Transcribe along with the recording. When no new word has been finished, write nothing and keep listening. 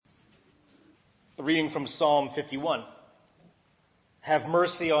A reading from Psalm 51. Have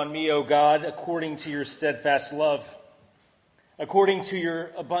mercy on me, O God, according to your steadfast love. According to your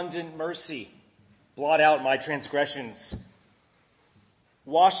abundant mercy, blot out my transgressions.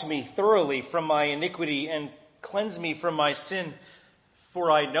 Wash me thoroughly from my iniquity and cleanse me from my sin,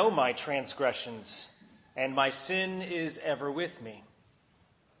 for I know my transgressions, and my sin is ever with me.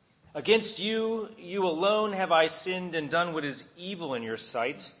 Against you, you alone have I sinned and done what is evil in your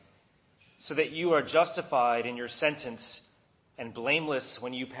sight, so that you are justified in your sentence and blameless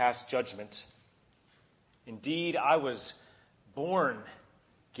when you pass judgment. Indeed, I was born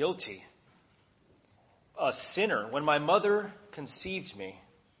guilty, a sinner, when my mother conceived me.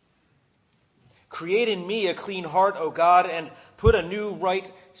 Create in me a clean heart, O God, and put a new right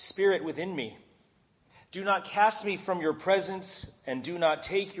spirit within me. Do not cast me from your presence, and do not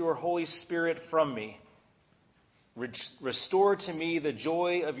take your Holy Spirit from me. Restore to me the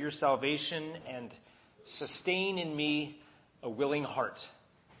joy of your salvation, and sustain in me a willing heart.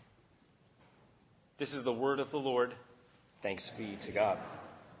 This is the word of the Lord. Thanks be to God.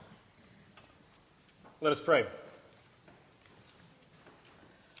 Let us pray.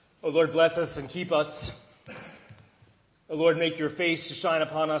 O Lord, bless us and keep us. O Lord, make your face to shine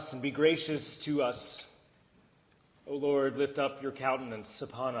upon us and be gracious to us. O Lord, lift up your countenance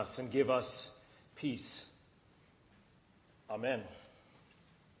upon us and give us peace. Amen.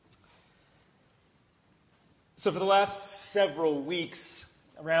 So for the last several weeks,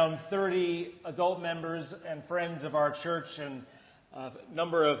 around 30 adult members and friends of our church and a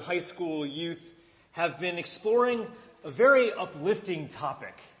number of high school youth have been exploring a very uplifting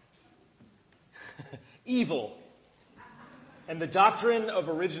topic: evil and the doctrine of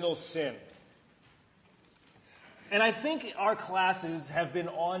original sin. And I think our classes have been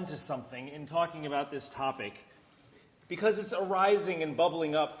on to something in talking about this topic, because it's arising and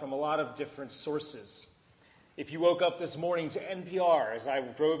bubbling up from a lot of different sources. If you woke up this morning to NPR as I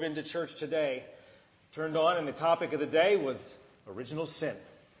drove into church today, turned on, and the topic of the day was original sin.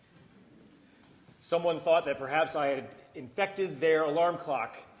 Someone thought that perhaps I had infected their alarm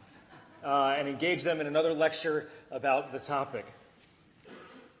clock and engaged them in another lecture about the topic.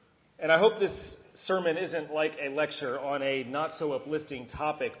 And I hope this sermon isn't like a lecture on a not-so-uplifting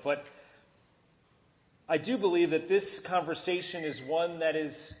topic, but I do believe that this conversation is one that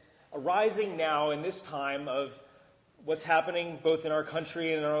is arising now in this time of what's happening both in our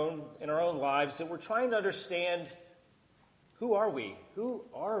country and in our own lives, that we're trying to understand, who are we? Who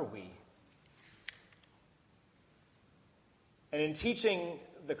are we? And in teaching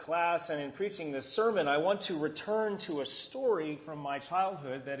the class and in preaching this sermon, I want to return to a story from my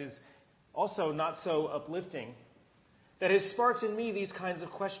childhood that is also not so uplifting, that has sparked in me these kinds of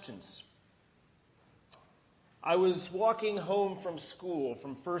questions. I was walking home from school,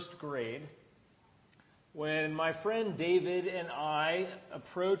 from first grade, when my friend David and I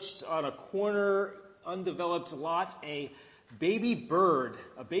approached on a corner, undeveloped lot, a baby bird,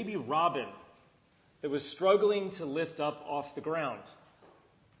 a baby robin, that was struggling to lift up off the ground.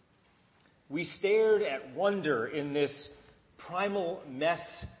 We stared at wonder in this primal mess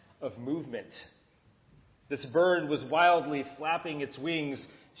of movement. This bird was wildly flapping its wings,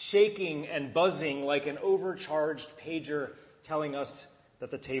 shaking and buzzing like an overcharged pager telling us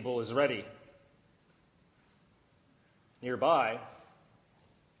that the table is ready. Nearby,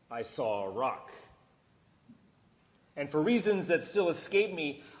 I saw a rock. And for reasons that still escape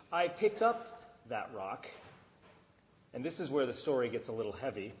me, I picked up that rock. And this is where the story gets a little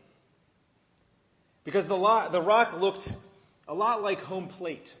heavy, because the rock looked a lot like home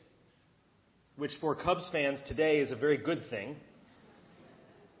plate, which for Cubs fans today is a very good thing.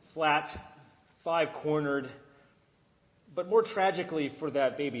 Flat, five-cornered, but more tragically for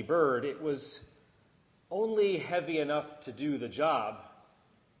that baby bird, it was only heavy enough to do the job,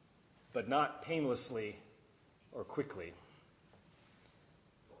 but not painlessly or quickly.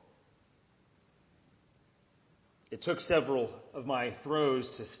 It took several of my throws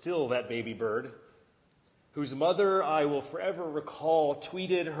to still that baby bird, whose mother, I will forever recall,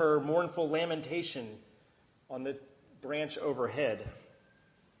 tweeted her mournful lamentation on the branch overhead.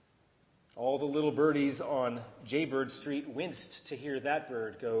 All the little birdies on Jaybird Street winced to hear that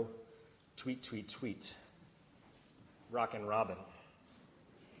bird go tweet, tweet, tweet. Rockin' Robin.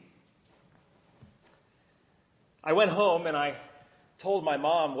 I went home and I told my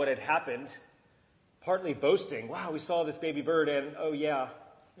mom what had happened, partly boasting, wow, we saw this baby bird, and oh yeah,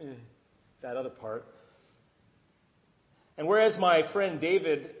 that other part. And whereas my friend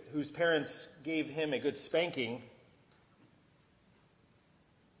David, whose parents gave him a good spanking,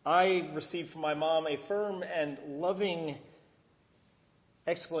 I received from my mom a firm and loving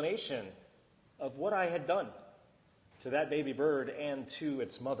explanation of what I had done to that baby bird and to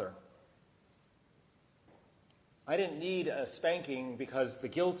its mother. I didn't need a spanking because the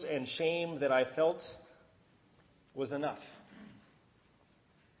guilt and shame that I felt was enough,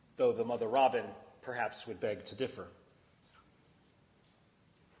 though the mother robin perhaps would beg to differ.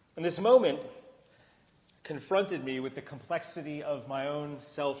 And this moment confronted me with the complexity of my own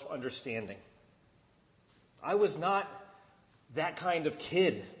self-understanding. I was not that kind of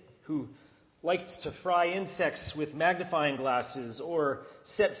kid who liked to fry insects with magnifying glasses or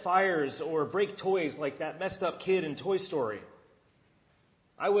set fires or break toys like that messed up kid in Toy Story.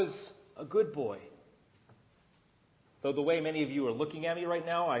 I was a good boy. Though the way many of you are looking at me right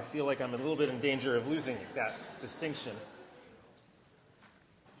now, I feel like I'm a little bit in danger of losing that distinction.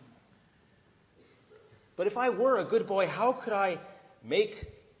 But if I were a good boy, how could I make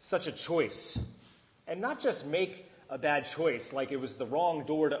such a choice? And not just make a bad choice, like it was the wrong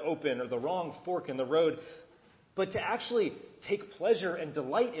door to open or the wrong fork in the road, but to actually take pleasure and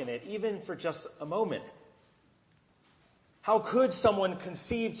delight in it, even for just a moment. How could someone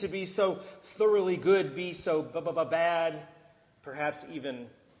conceived to be so thoroughly good be so bad, perhaps even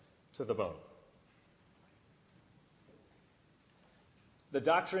to the bone? The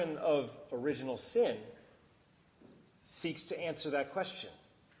doctrine of original sin seeks to answer that question.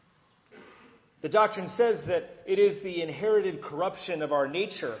 The doctrine says that it is the inherited corruption of our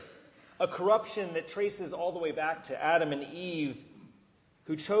nature, a corruption that traces all the way back to Adam and Eve,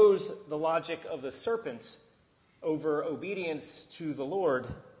 who chose the logic of the serpent over obedience to the Lord,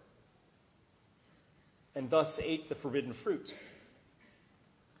 and thus ate the forbidden fruit.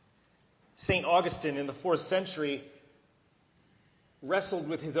 St. Augustine in the 4th century wrestled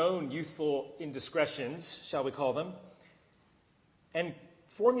with his own youthful indiscretions, shall we call them, and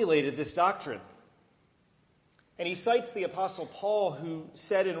formulated this doctrine. And he cites the Apostle Paul, who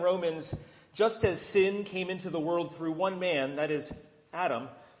said in Romans, just as sin came into the world through one man, that is, Adam,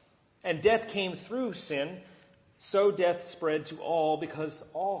 and death came through sin, so death spread to all because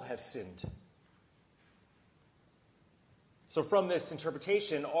all have sinned. So from this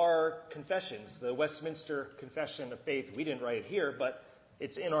interpretation, our confessions, the Westminster Confession of Faith, we didn't write it here, but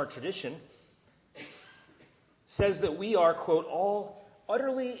it's in our tradition, says that we are, quote, all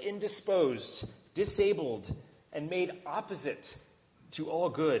utterly indisposed, disabled, and made opposite to all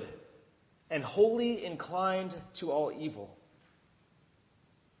good, and wholly inclined to all evil.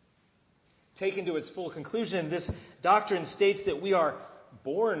 Taken to its full conclusion, this doctrine states that we are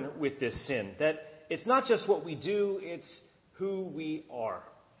born with this sin, that it's not just what we do, it's who we are.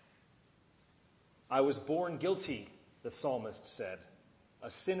 I was born guilty, the psalmist said, a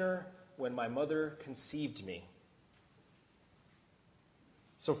sinner when my mother conceived me.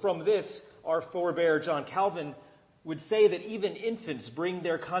 So from this, our forebear John Calvin would say that even infants bring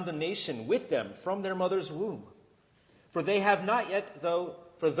their condemnation with them from their mother's womb. For though they have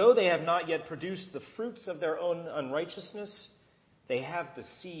not yet produced the fruits of their own unrighteousness, they have the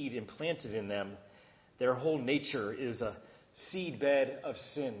seed implanted in them. Their whole nature is a seedbed of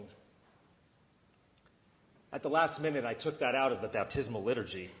sin. At the last minute, I took that out of the baptismal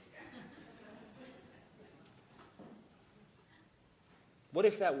liturgy. What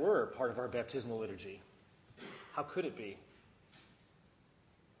if that were part of our baptismal liturgy? How could it be?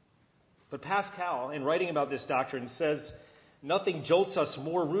 But Pascal, in writing about this doctrine, says, nothing jolts us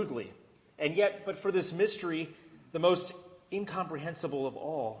more rudely. And yet, but for this mystery, the most incomprehensible of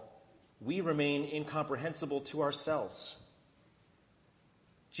all, we remain incomprehensible to ourselves.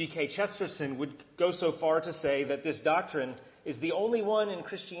 G.K. Chesterton would go so far to say that this doctrine is the only one in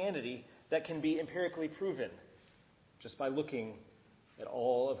Christianity that can be empirically proven just by looking at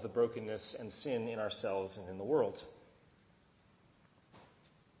all of the brokenness and sin in ourselves and in the world.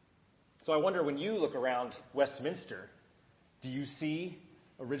 So I wonder, when you look around Westminster, do you see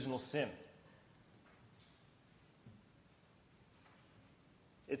original sin?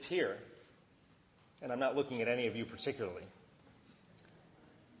 It's here, and I'm not looking at any of you particularly.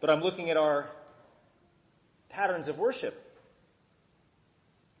 But I'm looking at our patterns of worship.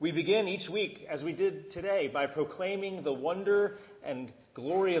 We begin each week, as we did today, by proclaiming the wonder and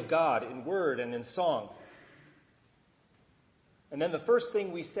glory of God in word and in song. And then the first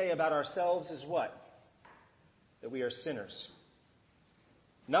thing we say about ourselves is what? That we are sinners.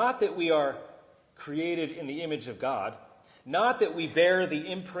 Not that we are created in the image of God. Not that we bear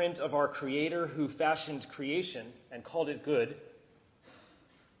the imprint of our Creator who fashioned creation and called it good.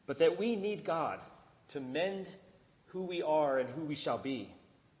 But that we need God to mend who we are and who we shall be.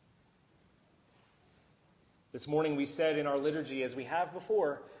 This morning we said in our liturgy, as we have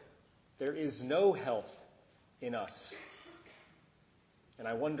before, there is no health in us. And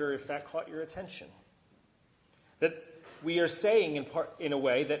I wonder if that caught your attention. That we are saying in a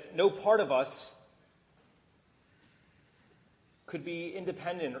way that no part of us could be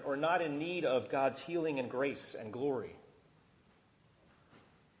independent or not in need of God's healing and grace and glory.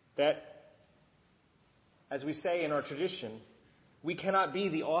 That, as we say in our tradition, we cannot be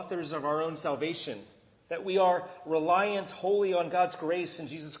the authors of our own salvation. That we are reliant wholly on God's grace in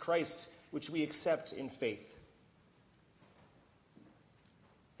Jesus Christ, which we accept in faith.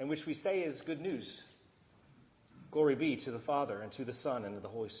 And which we say is good news. Glory be to the Father, and to the Son, and to the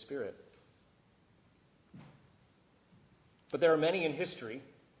Holy Spirit. But there are many in history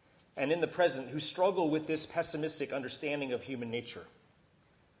and in the present who struggle with this pessimistic understanding of human nature.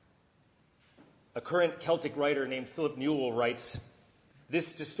 A current Celtic writer named Philip Newell writes,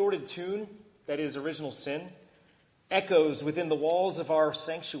 "This distorted tune, that is original sin, echoes within the walls of our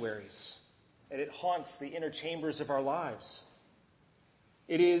sanctuaries, and it haunts the inner chambers of our lives.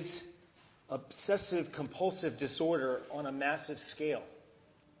 It is obsessive-compulsive disorder on a massive scale."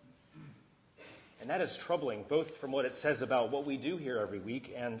 And that is troubling, both from what it says about what we do here every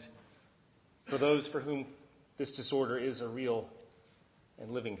week and for those for whom this disorder is a real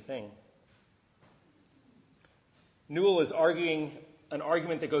and living thing. Newell is arguing an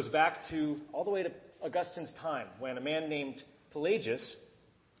argument that goes back to all the way to Augustine's time, when a man named Pelagius,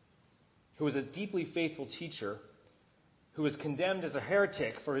 who was a deeply faithful teacher, who was condemned as a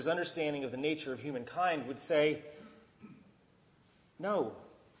heretic for his understanding of the nature of humankind, would say, "No,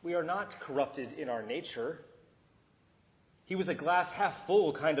 we are not corrupted in our nature." He was a glass half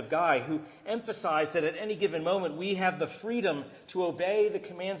full kind of guy who emphasized that at any given moment we have the freedom to obey the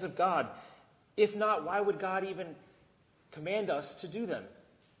commands of God. If not, why would God even command us to do them?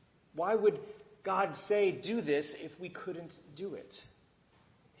 Why would God say, "Do this," if we couldn't do it?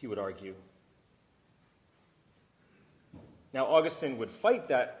 He would argue. Now, Augustine would fight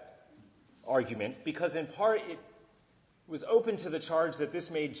that argument because, in part, it was open to the charge that this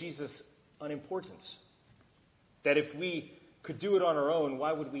made Jesus unimportant. That if we could do it on our own,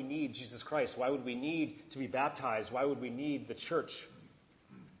 why would we need Jesus Christ? Why would we need to be baptized? Why would we need the church?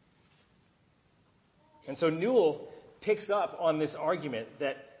 And so Newell picks up on this argument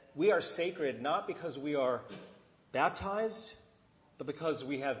that we are sacred not because we are baptized, but because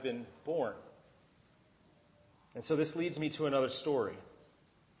we have been born. And so this leads me to another story.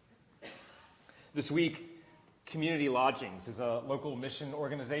 This week, Community Lodgings is a local mission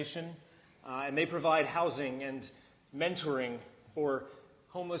organization, and they provide housing and mentoring for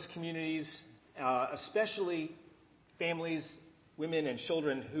homeless communities, especially families, women, and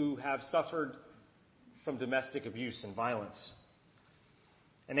children who have suffered from domestic abuse and violence.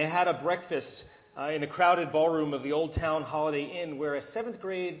 And they had a breakfast in a crowded ballroom of the Old Town Holiday Inn, where a 7th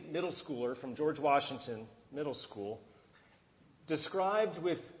grade middle schooler from George Washington Middle School described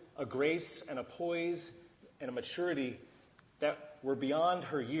with a grace and a poise and a maturity that were beyond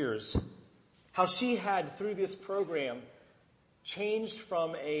her years how she had, through this program, changed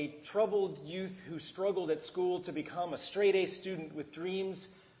from a troubled youth who struggled at school to become a straight-A student with dreams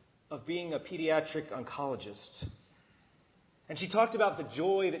of being a pediatric oncologist. And she talked about the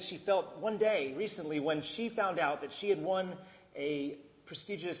joy that she felt one day recently when she found out that she had won a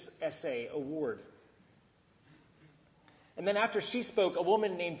prestigious essay award. And then after she spoke, a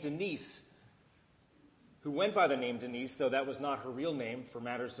woman named Denise, who went by the name Denise, though that was not her real name for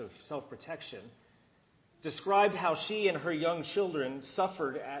matters of self-protection, described how she and her young children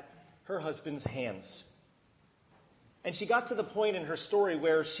suffered at her husband's hands. And she got to the point in her story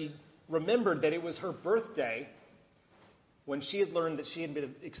where she remembered that it was her birthday when she had learned that she had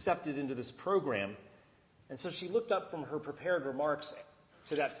been accepted into this program. And so she looked up from her prepared remarks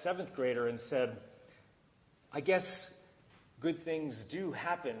to that 7th grader and said, "I guess good things do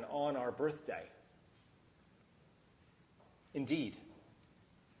happen on our birthday." Indeed.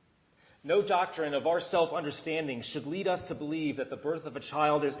 No doctrine of our self-understanding should lead us to believe that the birth of a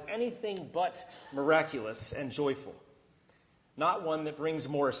child is anything but miraculous and joyful. Not one that brings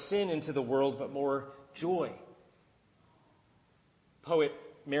more sin into the world, but more joy. Poet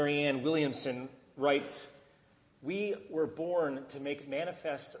Marianne Williamson writes, "We were born to make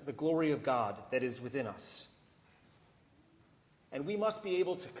manifest the glory of God that is within us. And we must be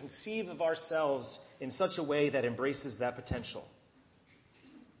able to conceive of ourselves in such a way that embraces that potential.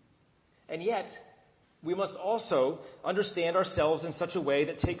 And yet, we must also understand ourselves in such a way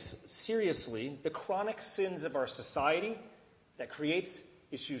that takes seriously the chronic sins of our society that creates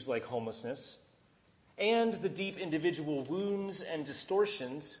issues like homelessness, and the deep individual wounds and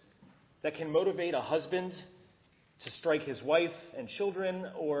distortions that can motivate a husband to strike his wife and children,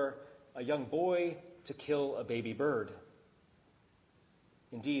 or a young boy to kill a baby bird.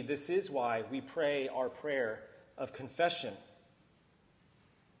 Indeed, this is why we pray our prayer of confession.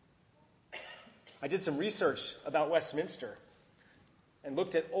 I did some research about Westminster and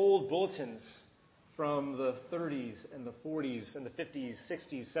looked at old bulletins from the 30s and the 40s and the 50s,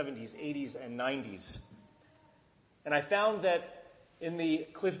 60s, 70s, 80s, and 90s. And I found that in the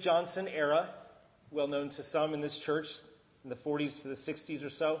Cliff Johnson era, well known to some in this church, in the 40s to the 60s or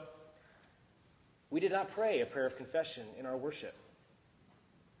so, we did not pray a prayer of confession in our worship.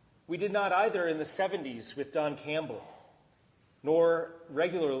 We did not either in the 70s with Don Campbell, nor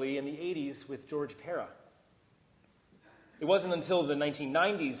regularly in the 80s with George Para. It wasn't until the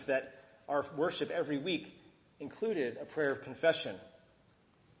 1990s that our worship every week included a prayer of confession.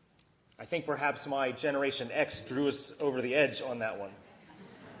 I think perhaps my Generation X drew us over the edge on that one.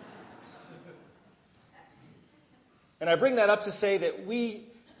 And I bring that up to say that we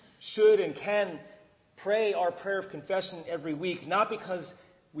should and can pray our prayer of confession every week, not because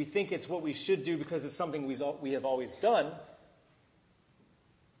we think it's what we should do because it's something we have always done,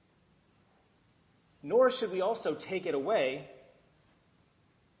 nor should we also take it away,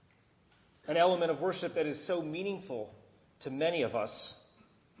 an element of worship that is so meaningful to many of us,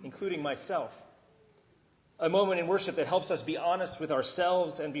 including myself. A moment in worship that helps us be honest with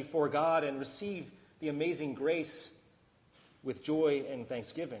ourselves and before God and receive the amazing grace with joy and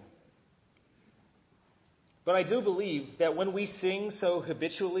thanksgiving. But I do believe that when we sing so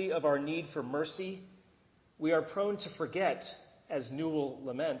habitually of our need for mercy, we are prone to forget, as Newell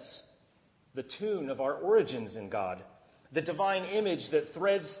laments, the tune of our origins in God, the divine image that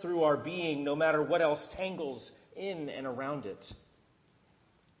threads through our being no matter what else tangles in and around it.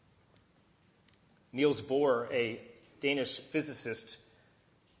 Niels Bohr, a Danish physicist,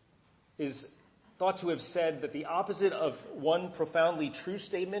 is thought to have said that the opposite of one profoundly true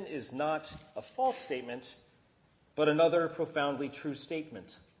statement is not a false statement, but another profoundly true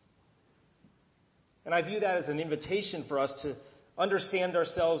statement. And I view that as an invitation for us to understand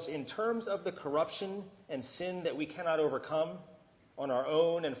ourselves in terms of the corruption and sin that we cannot overcome on our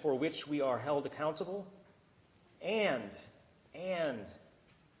own and for which we are held accountable, and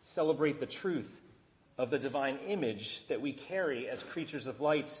celebrate the truth of the divine image that we carry as creatures of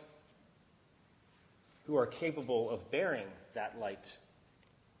light who are capable of bearing that light.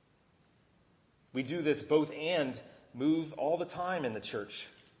 We do this both and move all the time in the church.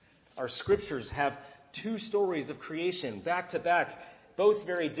 Our scriptures have two stories of creation back to back, both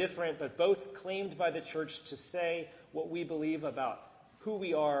very different, but both claimed by the church to say what we believe about who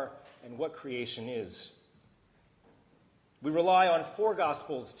we are and what creation is. We rely on four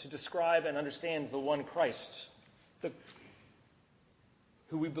Gospels to describe and understand the one Christ,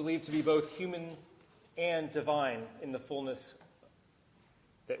 who we believe to be both human and divine in the fullness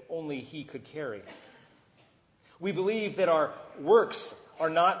that only He could carry. We believe that our works are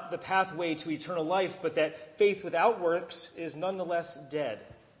not the pathway to eternal life, but that faith without works is nonetheless dead,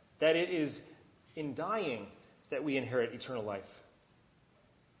 that it is in dying that we inherit eternal life.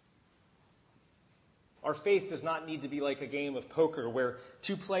 Our faith does not need to be like a game of poker where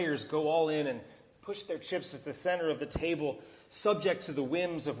two players go all in and push their chips at the center of the table, subject to the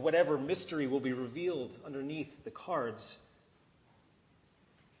whims of whatever mystery will be revealed underneath the cards.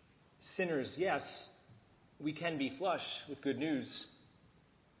 Sinners, yes, we can be flush with good news.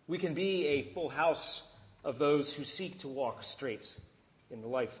 We can be a full house of those who seek to walk straight in the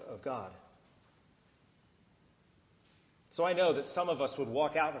life of God. So I know that some of us would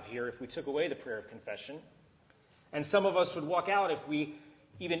walk out of here if we took away the prayer of confession, and some of us would walk out if we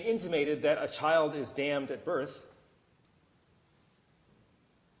even intimated that a child is damned at birth.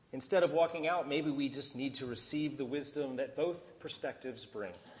 Instead of walking out, maybe we just need to receive the wisdom that both perspectives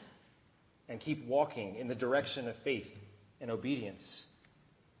bring and keep walking in the direction of faith and obedience.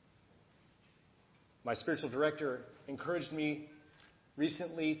 My spiritual director encouraged me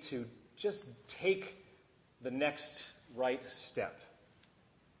recently to just take the next right step.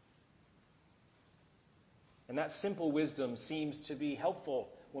 And that simple wisdom seems to be helpful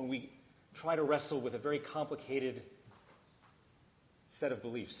when we try to wrestle with a very complicated set of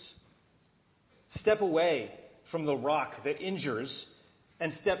beliefs. Step away from the rock that injures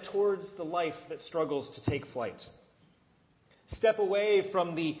and step towards the life that struggles to take flight. Step away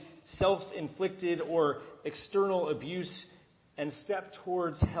from the self-inflicted or external abuse and step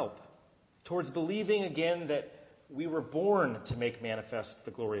towards help, towards believing again that we were born to make manifest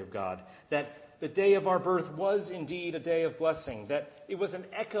the glory of God, that the day of our birth was indeed a day of blessing, that it was an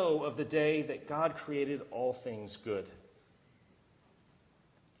echo of the day that God created all things good.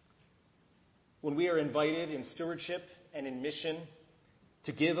 When we are invited in stewardship and in mission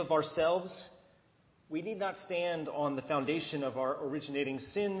to give of ourselves, we need not stand on the foundation of our originating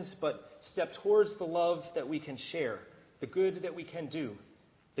sins, but step towards the love that we can share, the good that we can do,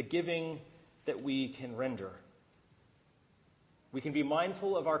 the giving that we can render. We can be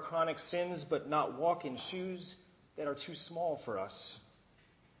mindful of our chronic sins, but not walk in shoes that are too small for us.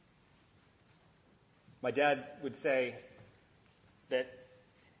 My dad would say that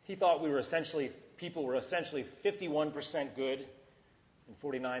he thought people were essentially 51% good and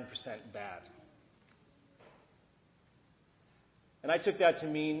 49% bad. And I took that to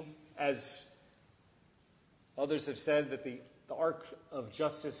mean, as others have said, that the arc of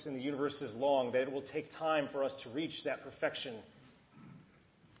justice in the universe is long, that it will take time for us to reach that perfection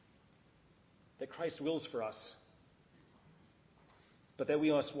that Christ wills for us, but that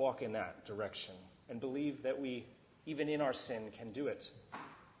we must walk in that direction and believe that we, even in our sin, can do it.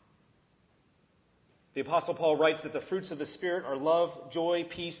 The Apostle Paul writes that the fruits of the Spirit are love, joy,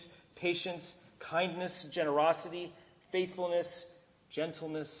 peace, patience, kindness, generosity, faithfulness,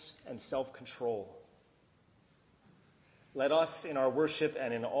 gentleness, and self-control. Let us, in our worship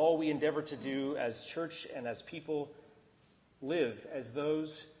and in all we endeavor to do as church and as people, live as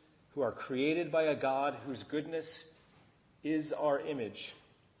those who are created by a God whose goodness is our image,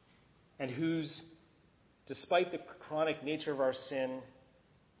 and whose, despite the chronic nature of our sin,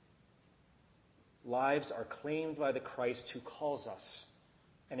 lives are claimed by the Christ who calls us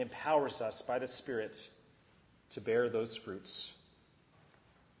and empowers us by the Spirit to bear those fruits.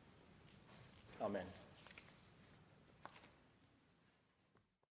 Amen.